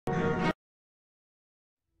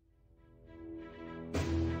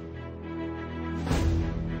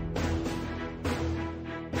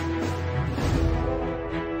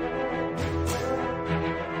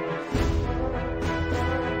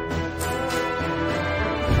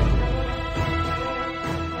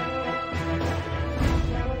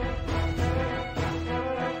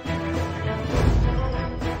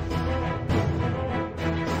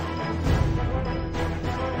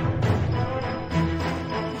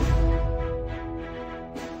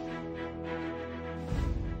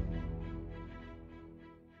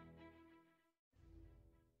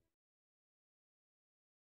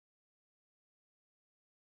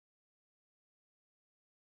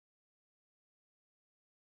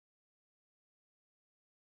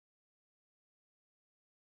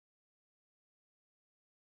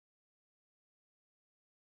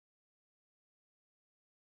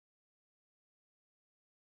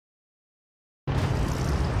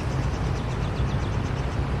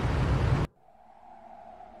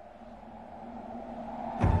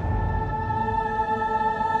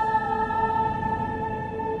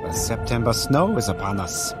The September snow is upon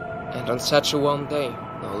us. And on such a warm day,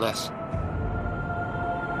 no less.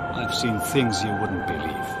 I've seen things you wouldn't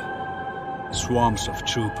believe. Swarms of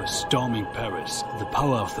troopers storming Paris, the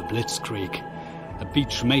power of the Blitzkrieg, a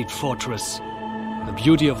beach-made fortress. The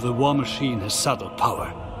beauty of the war machine has subtle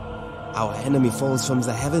power. Our enemy falls from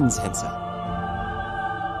the heavens, Henser.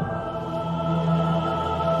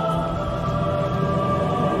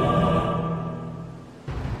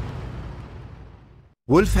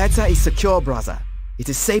 Wolfhetzer is secure, brother. It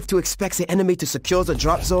is safe to expect the enemy to secure the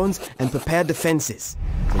drop zones and prepare defenses.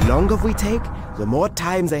 The longer we take, the more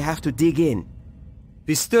time they have to dig in.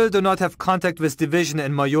 We still do not have contact with Division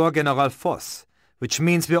and Major General Voss, which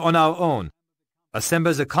means we're on our own.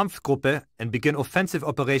 Assemble the Kampfgruppe and begin offensive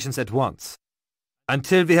operations at once.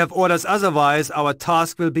 Until we have orders otherwise, our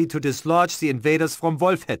task will be to dislodge the invaders from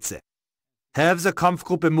Wolfhetze. Have the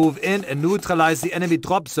Kampfgruppe move in and neutralize the enemy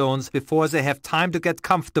drop zones before they have time to get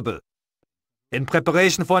comfortable. In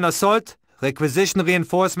preparation for an assault, requisition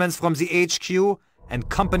reinforcements from the HQ and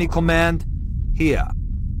company command here.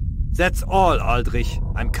 That's all, Aldrich.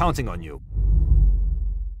 I'm counting on you.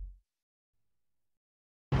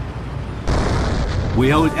 We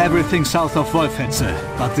hold everything south of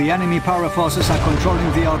Wolfhetze, but the enemy power forces are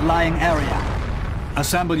controlling the outlying area.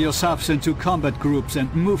 Assemble yourselves into combat groups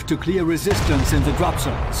and move to clear resistance in the drop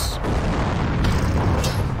zones.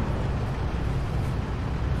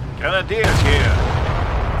 Grenadiers here.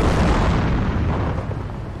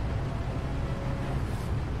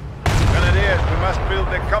 Grenadiers, we must build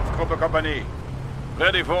the Kampfgruppe Company.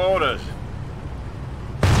 Ready for orders.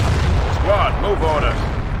 Squad, move orders.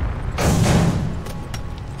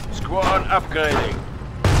 Squad upgrading.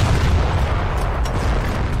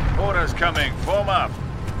 Orders coming. Form up.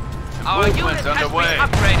 Our unit has been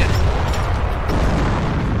upgraded.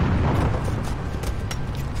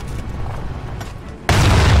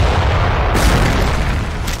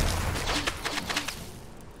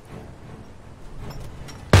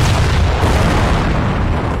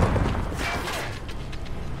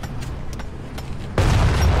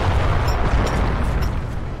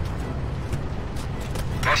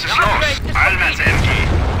 Was ist los? Allmans MG.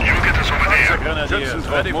 Jugend ist over there. Grenadiers,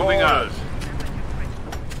 ready for orders.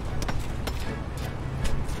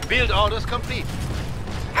 Build orders complete.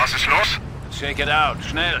 Was ist los? Shake it out,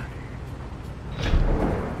 schnell.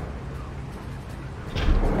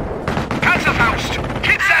 Panzerfaust!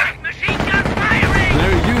 Hit them! Machine gun firing!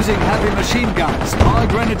 They're using heavy machine guns. All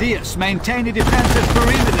grenadiers, maintain a defensive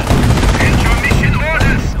perimeter. And your mission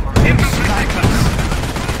orders! Snipers.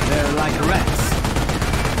 They're like rats.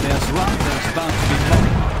 There's one, there's bound to be more.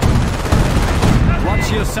 Watch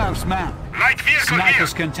yourselves, man. Light vehicle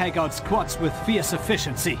Snipers here! can take out squads with fierce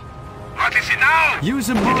efficiency. What is it now? Use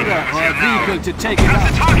a mortar or a vehicle to take it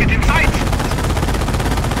Have the out. target in sight!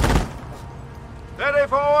 Ready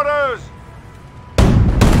for orders!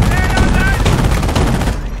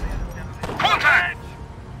 Contact!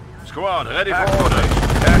 Squad, ready for orders.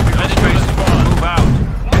 Ready to respond. Move out.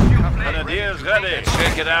 Grenadiers ready.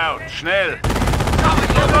 Shake it out. Schnell.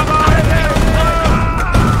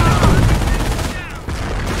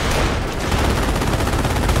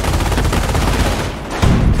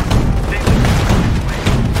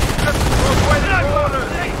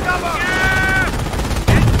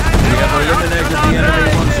 Eliminated the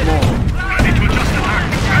enemy once more. Ready to adjust attack.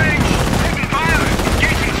 Range. Taking fire.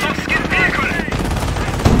 Engaging soft-skin vehicle.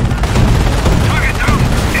 Target down.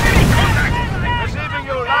 Enemy contact. Receiving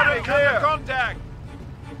you. Loud and clear. Contact.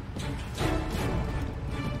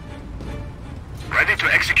 Ready to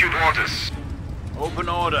execute orders. Open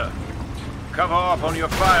order. Cover off on your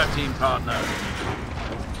fire team partner.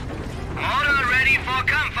 Order ready for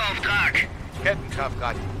Kampfauftrag.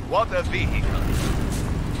 Kettenkraftrat. What a vehicle.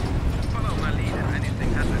 Follow my lead if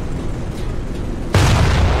anything happens.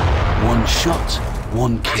 One shot,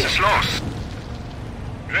 one Was kill. ist los?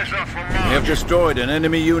 Dress up from Mars. We have destroyed an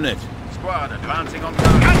enemy unit. Squad advancing on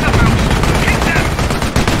target. Panzerfaust! Hit them!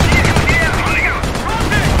 Vehicle here! Holding out!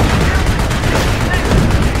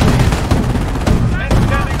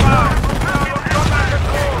 Standing by!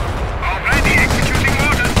 Already executing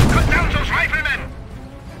orders! Cut down those riflemen!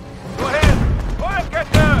 Go ahead!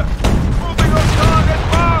 Feuerkette! Moving on target,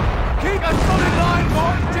 Bob! Keep a solid line,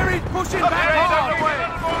 boys. Jerry's pushing back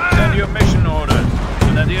hard. Send your mission orders.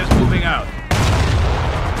 Grenadiers moving out.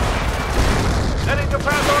 Heading to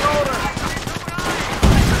pass on orders.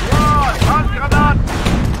 Squad, Handgranat!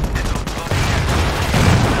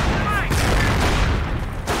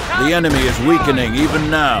 The enemy is weakening even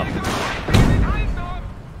now.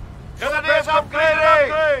 Grenadiers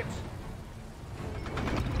upgrading!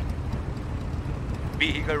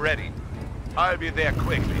 Vehicle ready. I'll be there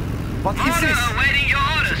quickly. What is this? Awaiting your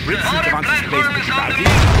orders. Brits Order want to platform is on the place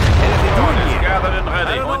move. Squad is gathered and ready.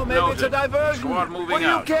 I don't know, Point maybe it's a noted. diversion. Squad moving What do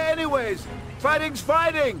you out. care anyways? Fighting's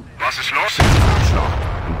fighting. Was ist los?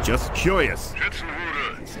 I'm just curious.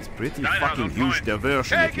 Schützenruhe. This is pretty fucking huge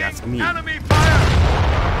diversion if you ask me. Enemy fire!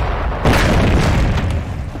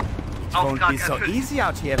 It won't be so easy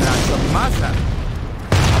out here without your mother.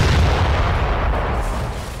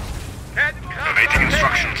 Awaiting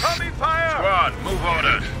instructions. Enemy fire! Squad, move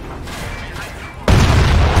orders.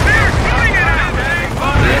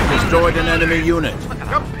 Destroyed an enemy unit.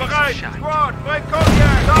 Kampfbereit! Squad, break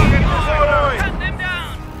contact! Target destroyed! Cut them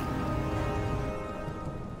down.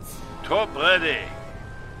 Top ready.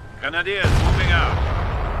 Grenadiers moving out.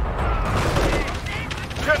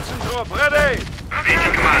 Schützentrupp ready!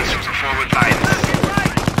 Awaiting commands from the forward line.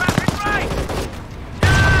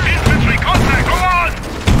 Infantry contact, go on!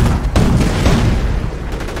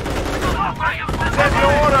 Set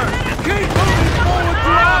your order! Keep moving forward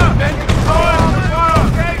to our men.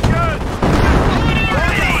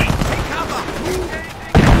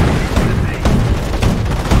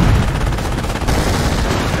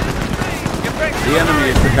 The enemy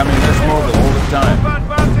is becoming less mobile all the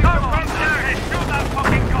time.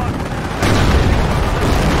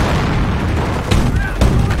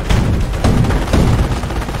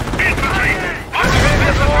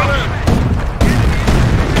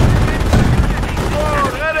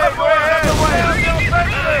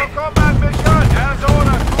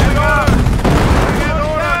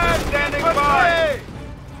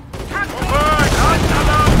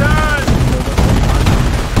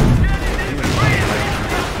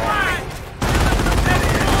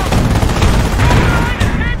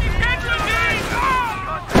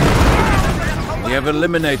 We have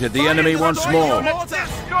eliminated the enemy once more.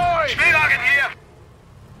 Spielwagen hier!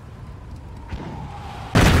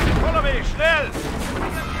 Follow me, schnell!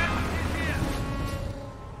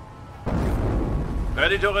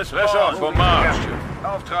 Ready to refresher for March.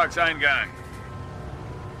 Auftragseingang.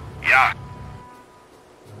 Ja.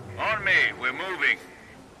 On me, we're moving.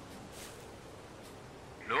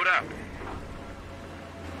 Load up.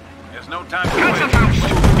 There's no time to wait.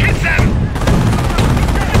 Panzerfaust! Hit them!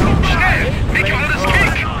 Schnell! Make your orders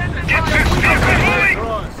kick! Get this vehicle moving!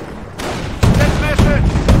 Set message!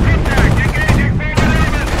 Contact! Engaging major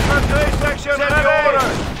level! Infantry section ready!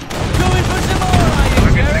 Orders! Going for some more, are you,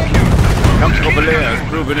 Jerry? Comfortable air has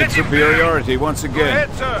proven its superiority once Go again.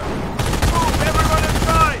 ahead, sir! Move, everyone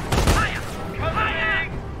inside!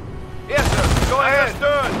 Yes, sir! Go ahead!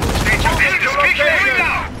 Understood! Station builders, kick moving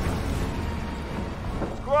now!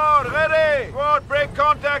 Squad, ready! Squad, break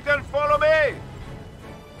contact and follow me!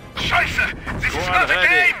 Scheiße! This is Squad, not a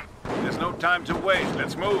ready! game! There's no time to waste.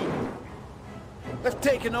 Let's move. They've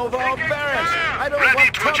taken over our barracks. I don't Ready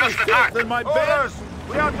want to Tommy adjust filth attack. in my bed. Orders!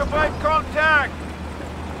 We have to break contact!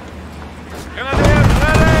 Grenadiers,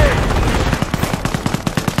 ready!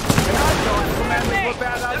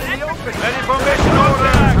 Ready for mission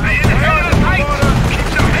orders! Keep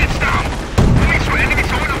your heads down! Moving to enemy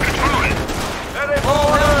zone of control! Ready for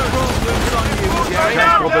orders!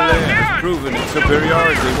 Comfortable air has proven its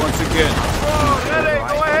superiority once again. Squad, ready!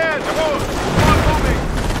 Go ahead! Squad, moving!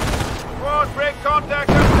 Squad, break contact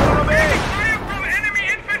and follow me! Fire from enemy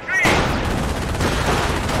infantry!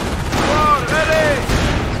 Squad, ready!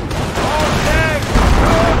 All tanks!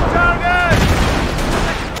 Move target!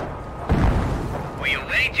 We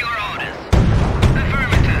await your orders.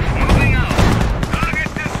 Affirmative, moving out. Target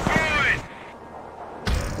destroyed!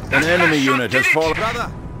 An enemy unit has fallen.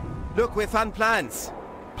 Brother, look, we found plans.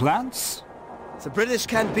 Plants? The British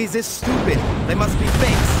can't be this stupid. They must be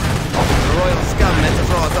fakes. The royal scum meant to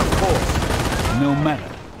throw us off course. No matter.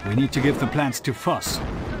 We need to give the plans to Voss.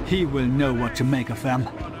 He will know what to make of them.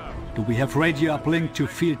 Do we have radio uplink to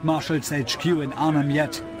Field Marshal's HQ in Arnhem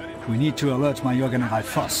yet? We need to alert Major General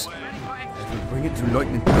Voss. I will bring it to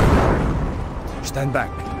Lieutenant. Stand back.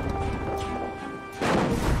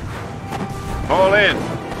 Fall in!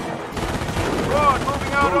 Squad,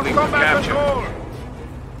 moving out Moving of to combat capture. control!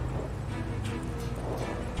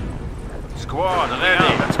 Squad,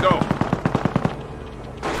 ready, let's go!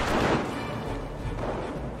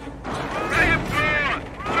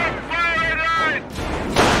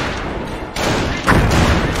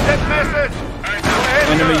 Set message!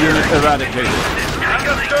 Enemy unit eradicated.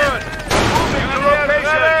 Understood! Moving to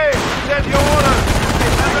location! Set your orders!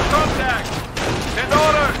 Under contact! Send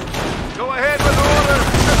orders! Go ahead with orders!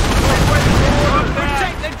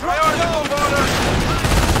 Contact! Priority orders!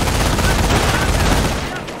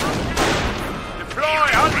 Deploy!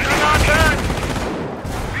 Hunting attack!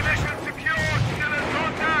 Position secured! Still in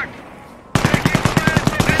contact! Taking threat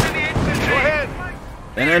from enemy infantry! Go ahead!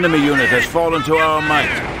 enemy unit has fallen to our might.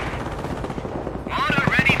 Order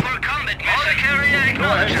ready for combat. Order carrier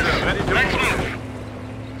acknowledges. Ready to Let's move.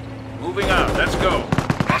 move. Moving out, let's go.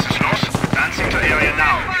 Was ist los? Advancing to area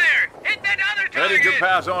now. Fire! Hit that other target! Ready to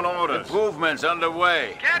pass on orders. Improvements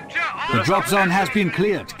underway. Capture all The drop zone has been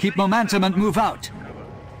cleared. Keep momentum and move out.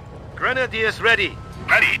 Grenadiers ready.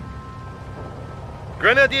 Ready.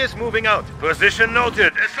 Grenadiers moving out. Position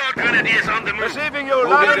noted. Assault grenadiers on the move. Receiving you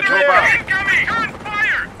loud and clear. Incoming! On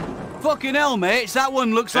fire! Fucking hell, mates. That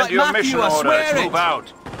one looks Send like your Matthew, mission I orders. swear Move it.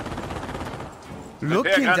 out.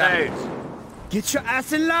 Looking Prepare down. grenades. Get your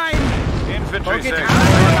ass in line. Infantry Okay. section.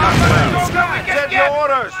 Send your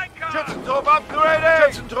orders. Schützentrupp upgraded.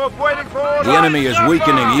 Schützentrupp waiting for orders. The enemy is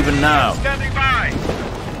weakening even now. Standing by.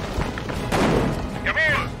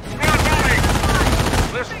 Jawohl. Squad moving.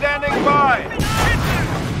 We're standing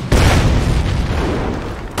by.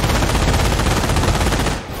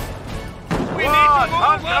 We need to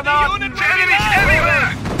move while the units enemies everywhere.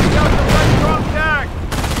 Contact.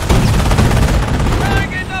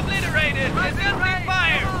 Target obliterated. Resisting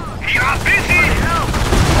fire. We are busy.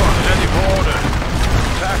 Ready for orders.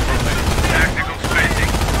 Attack for me. Tactical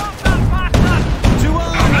spacing. Too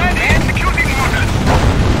early. Already executing orders.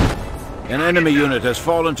 An enemy unit has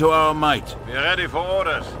fallen to our might. We're ready for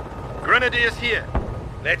orders. Grenadiers here.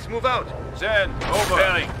 Let's move out. Send. Over.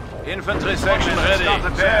 Repairing. Infantry section ready.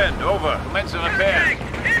 Send. Over. Commence the repair.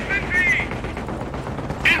 Infantry.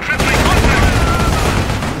 Infantry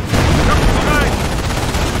contact.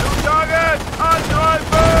 New target.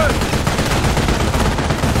 Angreifen.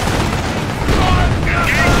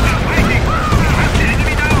 Engage the fighting. Have the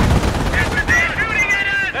enemy down. Infantry shooting at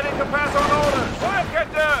us. Ready to pass on orders.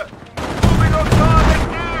 Feuerkette. Moving on target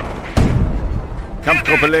now.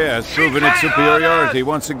 Kampftruppe Leer has proven its superiority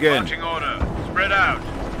once again. Launching order. Spread out.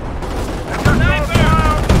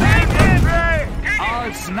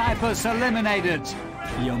 All snipers eliminated.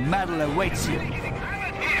 Your medal awaits you.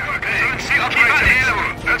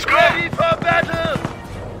 Let's go. Ready for battle.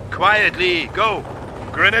 Quietly, go.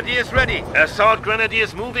 Grenadiers ready. Assault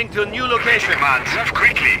grenadiers moving to new location. Command, move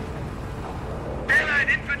quickly. Allied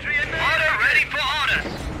infantry in order ready for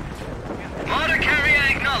orders. Order carrier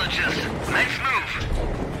acknowledges. Let's move.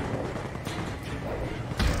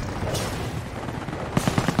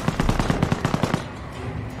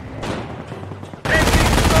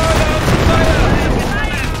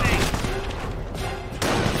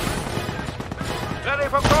 Ready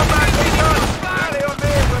for combat, Legion. Rally on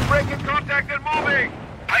me. We're breaking contact and moving.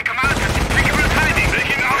 High command, impeccable timing.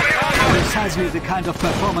 Making our way over. Precisely the kind of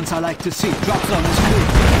performance I like to see. Drop zone is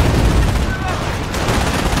clear.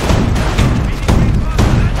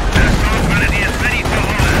 Assault grenadiers ready for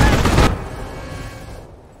orders.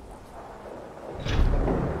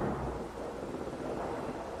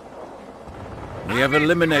 We have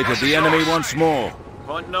eliminated the enemy once more.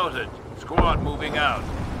 Point noted. Squad moving out.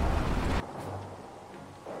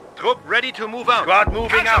 Trupp ready to move out. Squad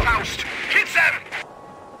moving out. Faust. Hit them.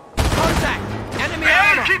 Contact. Enemy Hey,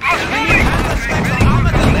 armor. keep us moving. Get us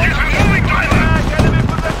moving, driver.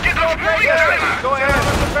 Get us moving, driver. Go ahead.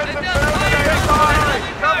 Defensive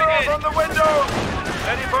cover from the window.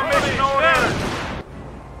 Ready for mission orders.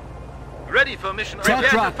 Ready for mission. Prepare to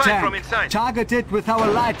Tetrarch fight from tank. inside. Targeted with our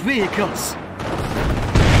light vehicles.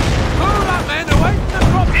 Move up, man. Away from the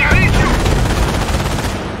drop He zone. reads you.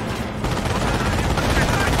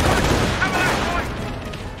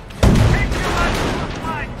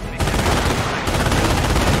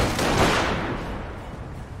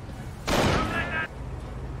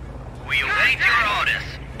 We await your orders.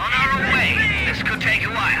 On our way. This could take a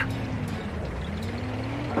while.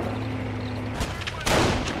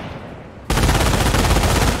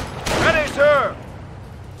 Ready, sir.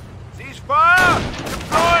 Ceasefire.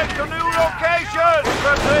 Deploying to new location.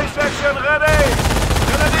 Infantry section ready.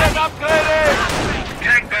 Grenadiers upgraded.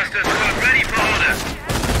 Tank busters squad ready for orders.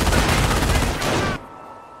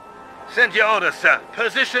 Send your orders, sir.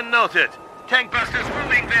 Position noted. Tank busters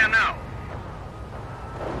moving there now.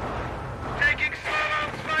 Taking slow on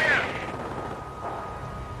fire.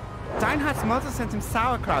 Steinhardt's mother sent him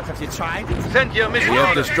sauerkraut. Have you tried it? Send your mission We have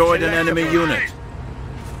orders. destroyed an enemy unit.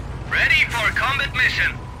 Ready for combat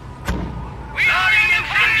mission. We are in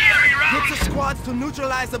incendiary Get rounds. the squads to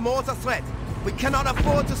neutralize the mortar threat. We cannot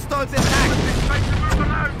afford to stall the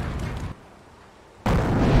attack.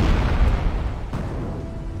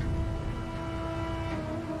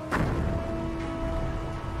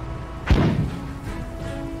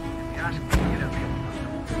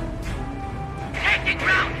 Taking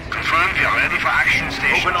rounds. Confirmed we are ready for action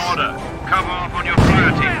stations. Open order. Cover up on your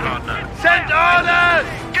priority, partner. Send orders!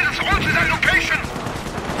 Get us all to that location.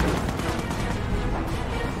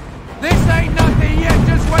 This ain't nothing yet,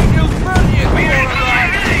 just wait till 30th.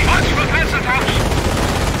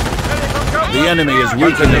 The enemy is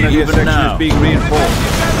weakening even now. Is being reinforced.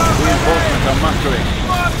 Reinforcements are mustering.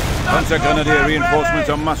 Panzer Grenadier reinforcements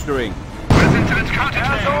are mustering.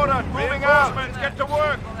 As ordered, moving out. Get to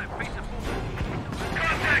work.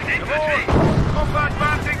 Combat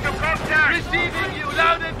advancing to contact. Receiving you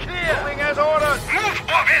loud and clear. Moving as ordered. Move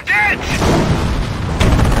or we're dead!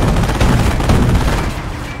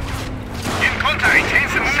 In contact, maintain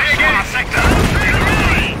the movement sector.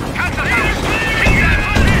 Counter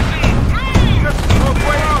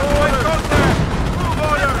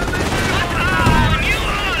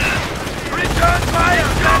Return fire!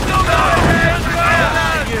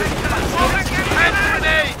 Hand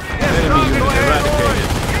grenade! Enemy unit eradicated.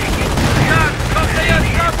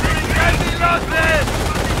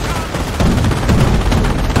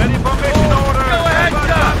 Ready for mission order. Go ahead,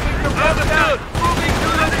 sir! Understood! Moving to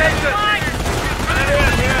location!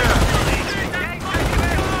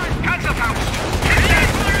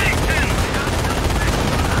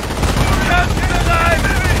 Captain alive!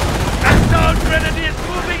 Assault grenadiers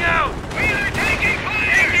moving out! We are taking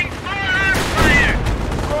fire!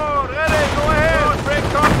 Squad, ready, go ahead. Break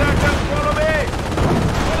contact and follow me.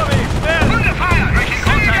 Follow me, stand. Under fire! Breaking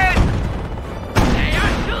contact! They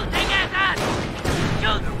are shooting at us!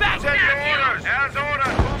 Shoot back! Set your orders. As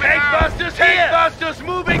ordered, moving Tank out. busters here! Tank busters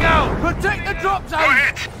moving out! Protect the drop Go zone!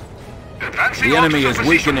 ahead! Advancing The enemy onto is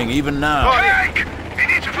weakening even now. Back! We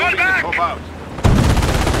need to fall back! Move out.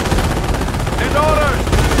 In order.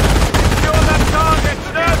 Secure that target.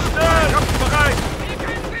 Stand. Bereit.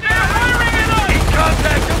 In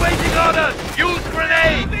contact, awaiting orders! Use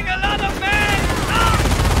grenade! Moving a lot of men!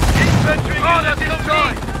 Infantry orders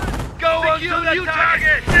complete! Go on to the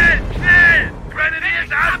target! Schnell!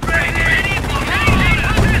 Grenadiers out! Ready for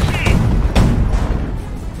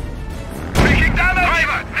breaking damage!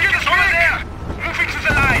 Driver, get us over there! Moving to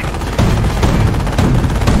the line!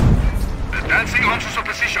 Advancing onto the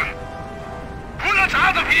position! Pull us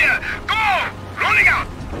out of here! Go! Rolling out!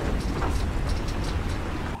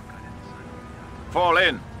 Fall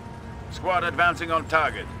in. Squad advancing on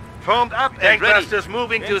target. Formed up and Tank ready. busters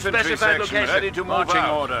moving to Infantry specified section location. ready to move Marching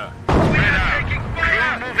out. order. We are taking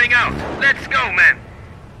fire! Crew moving out! Let's go, men!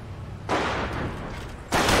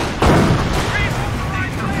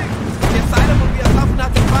 The asylum will be a tough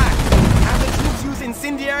nut to crack. Have the troops use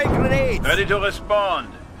incendiary grenades. Ready to respond.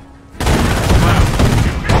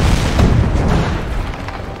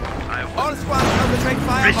 All squads concentrate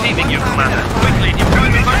fire. Receiving on you, one Commander. target. Quickly deploy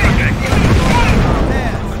the project!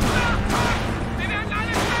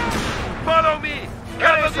 Follow me!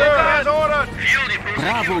 Ready, sir. As ordered.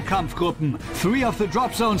 Bravo, Kampfgruppen. 3 of the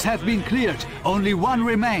drop zones have been cleared. Only 1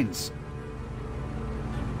 remains.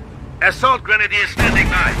 Assault grenadiers standing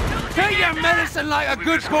by! Take your medicine like a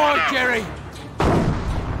good boy, Jerry!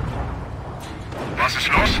 Was ist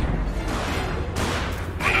los?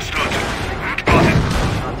 Understood. Route spotted.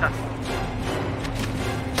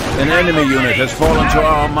 An enemy unit has fallen to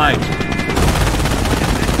our might.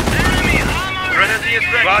 Enemy armor! Grenadiers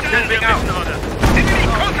ready! Moving out!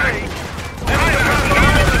 Enemy contact!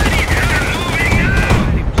 Moving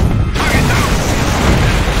out! Target down!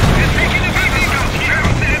 We're taking the building out here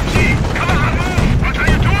on the MG! Come on, move! What are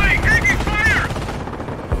you doing? Taking fire!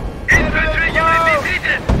 Infantry unit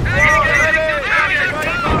defeated!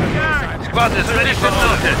 Squad is ready for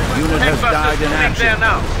halted. Unit has died in Moving there action.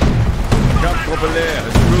 now. Kampfgruppe Leer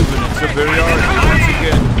has proven its superiority once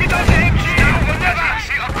again. Get on the MG! Now we'll never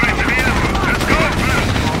see operator here! Let's go first!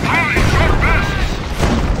 Fire in short bursts!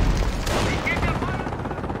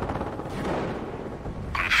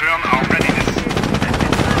 Confirm our readiness.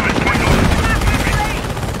 Red point order.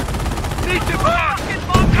 Need to mark!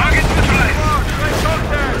 Target neutralized!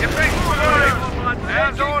 Effect scoring.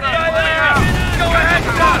 As ordered. Go ahead,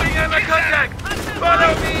 starting on the contact!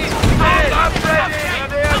 Follow me! Hold up, ready!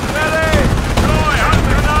 Grenadiers ready. Joy,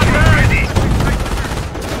 Handgranate. Ready!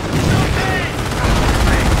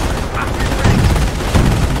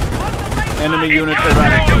 Enemy unit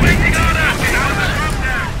eradicated. Waiting order!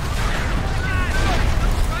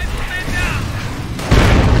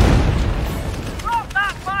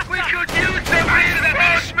 We could use them in the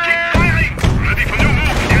bush, man! Keep firing! Ready for new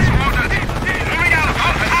move, yes ordered! Moving out!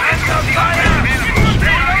 Hands on fire!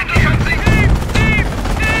 Stay on to something!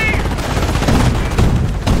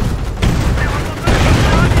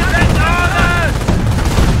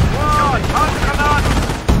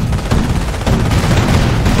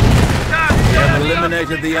 We have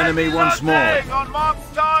eliminated the enemy once more. On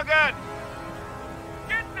marked target.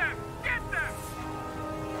 Get them! Get them!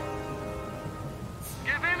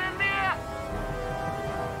 Give in there!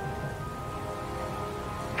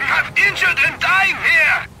 injured and dying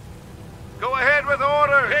here! Go ahead with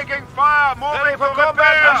orders! Taking fire! Moving for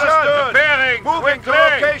combat! Understood! Preparing! Moving to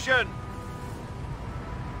location!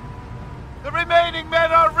 The remaining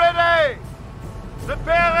men are ready!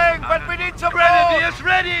 Preparing, but we need some Grenadiers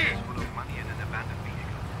ready!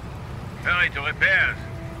 Hurry to repairs.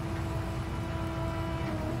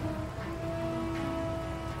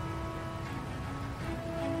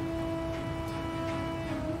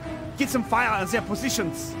 Get some fire on their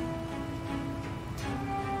positions.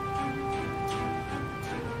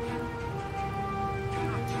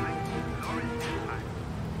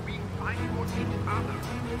 We fight for each other.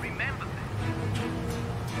 Remember that.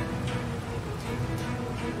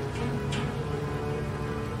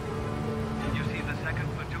 You see the second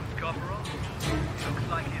platoon's corporal? Looks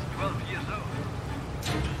like he's 12 years old.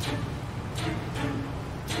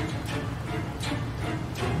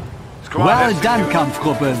 Well done,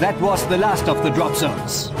 Kampfgruppe. That was the last of the drop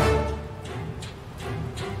zones.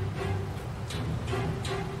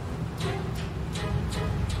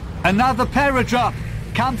 Another paradrop.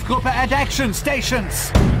 Kampfgruppe at action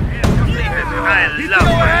stations.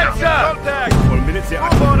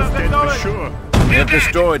 We have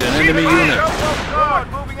destroyed an enemy unit.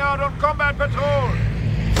 Moving out on combat patrol!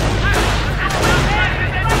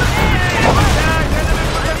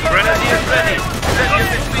 Grenadiers ready! Let's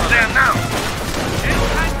get this fleet there now!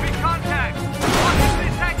 Infantry contact! 1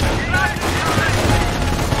 seconds!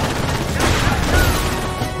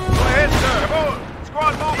 Go ahead, sir! Come on!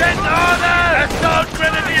 Squad moving! Get orders! Assault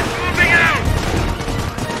grenadiers moving out!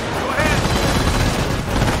 Go ahead!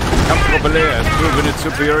 Kampfgruppe Leer has proven its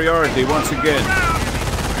superiority once again.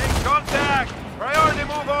 Make contact! Priority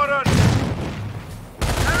move orders!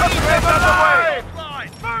 Upgrade on the way!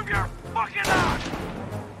 Move your fucking ass!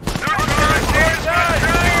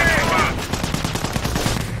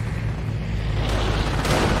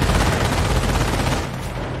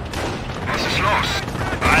 Was ist los?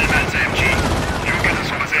 Allman's MG.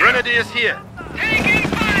 Grenadiers here! Taking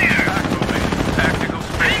fire! Tactical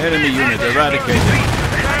space. Enemy unit eradicated.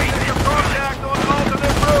 Contact on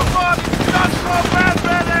alternate route! Not so bad,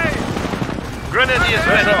 ready! Grenadiers Set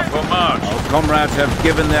ready! off for march. Our comrades have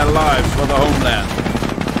given their lives for the homeland.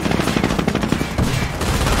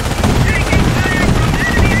 Taking fire from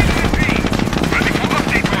enemy infantry! Ready for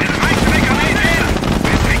update orders.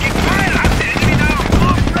 We're taking fire! Have the enemy down!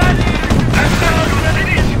 Ready! Assault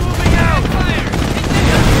grenadiers moving out! Fire!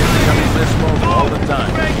 Becoming less mobile all the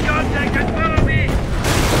time. Make contact and follow me!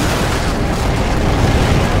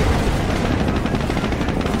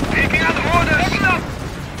 Taking out orders!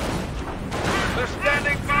 They're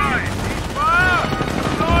standing by! Fire!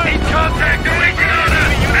 In contact! Awaiting orders!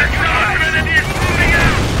 Assault grenadiers moving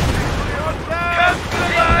out! Come to the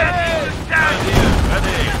line!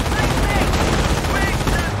 Ready!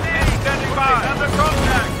 Standing by! Under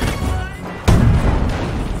contact!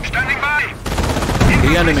 Standing by!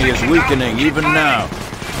 The enemy is weakening even now.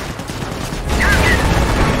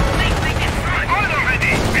 Order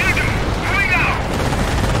ready! Will do! Moving out!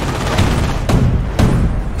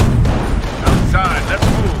 Outside, let's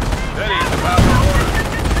move! Ready to power order!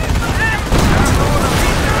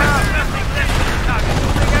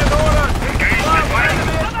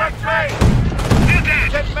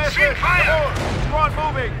 Get message! Fire! Squad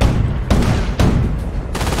moving!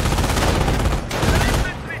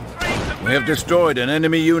 We have destroyed an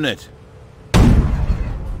enemy unit.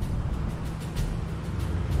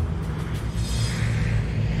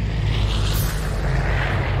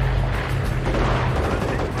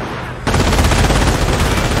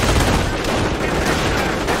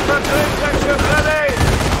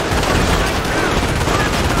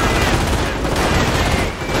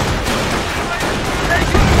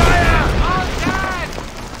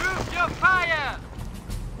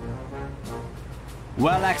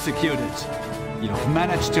 Well executed. You've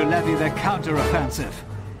managed to levy the counter-offensive.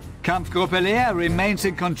 Kampfgruppe Leer remains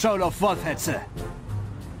in control of Wolfhetze.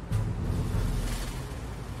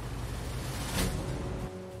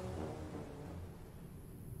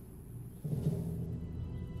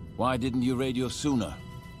 Why didn't you radio sooner?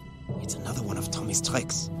 It's another one of Tommy's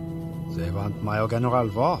tricks. They want Major General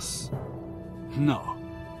Voss. No.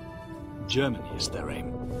 Germany is their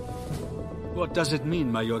aim. What does it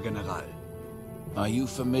mean, Major General? Are you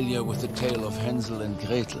familiar with the tale of Hansel and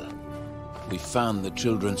Gretel? We found the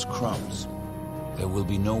children's crumbs. There will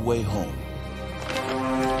be no way home.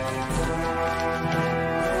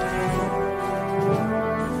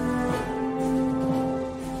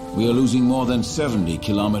 We are losing more than 70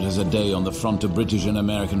 kilometers a day on the front of British and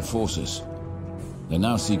American forces. They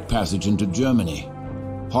now seek passage into Germany.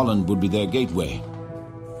 Holland would be their gateway.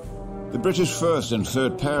 The British 1st and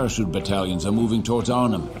 3rd Parachute Battalions are moving towards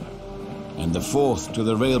Arnhem, and the 4th to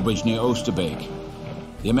the rail bridge near Oosterbeek.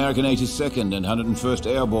 The American 82nd and 101st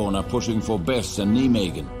Airborne are pushing for Best and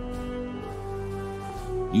Nijmegen.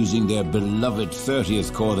 Using their beloved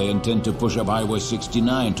 30th Corps, they intend to push up Highway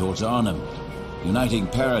 69 towards Arnhem, uniting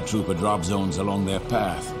paratrooper drop zones along their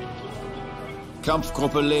path.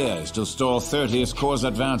 Kampfgruppe Leer is to stall 30th Corps'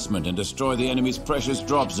 advancement and destroy the enemy's precious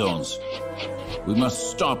drop zones. We must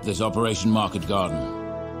stop this Operation Market Garden.